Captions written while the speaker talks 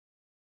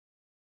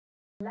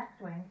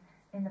left wing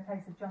in the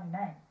place of Johnny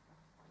May.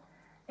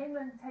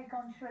 England take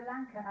on Sri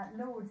Lanka at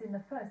Lords in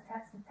the first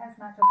test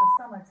match of the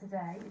summer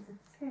today. It's a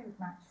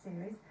 2-match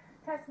series.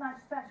 Test match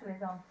special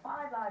is on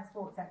 5 Live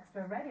Sports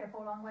Extra, Radio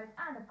 4 Longwave,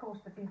 and of course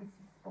the BBC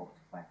Sport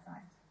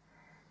website.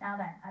 Now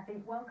then, at the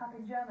World Cup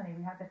in Germany,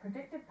 we have the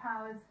predictive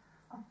powers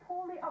of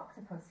Paul the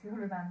Octopus. You'll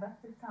remember,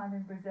 this time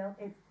in Brazil,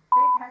 it's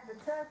Big Head the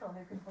Turtle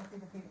who can foresee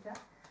the future.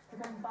 The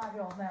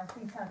 25-year-old male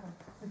sea turtle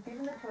was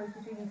given the choice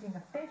between eating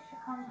a fish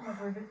hung from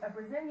a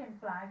Brazilian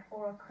flag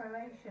or a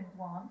Croatian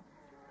one.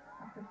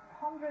 After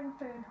pondering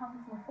food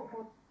hung from a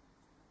football...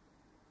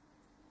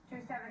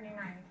 $2.79,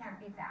 you can't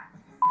beat that.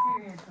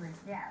 Seriously?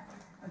 Yes.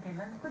 Okay,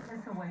 let's put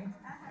this away.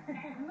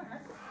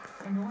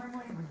 I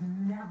normally would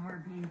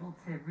never be able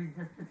to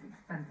resist this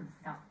expensive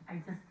stuff.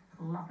 I just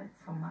love it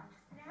so much.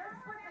 Let's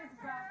put this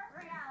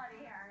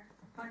reality here.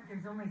 But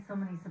there's only so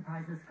many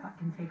surprises Scott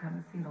can take on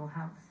a single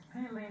house.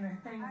 Hey, Lena,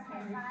 thanks,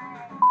 Okay,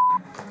 bye.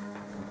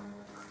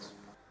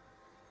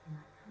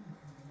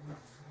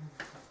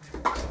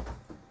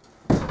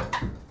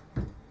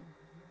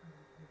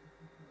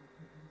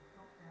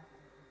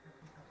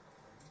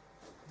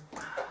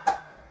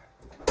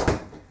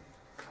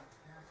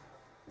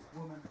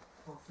 Woman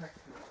for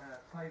sexual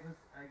favours,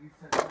 you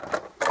said no.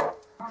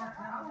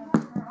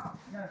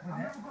 No,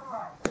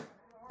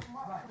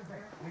 right,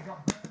 we got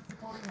Bernard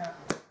supporting her,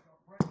 we got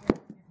Brady and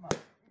his mum.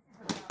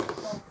 This is about the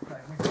dog show,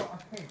 we've got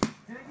a kid.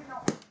 Do you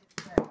not think it's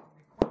fair in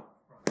the quotes,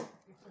 bro?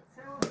 It's the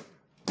two of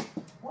you.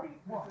 What do you,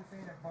 what?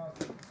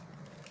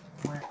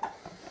 Where?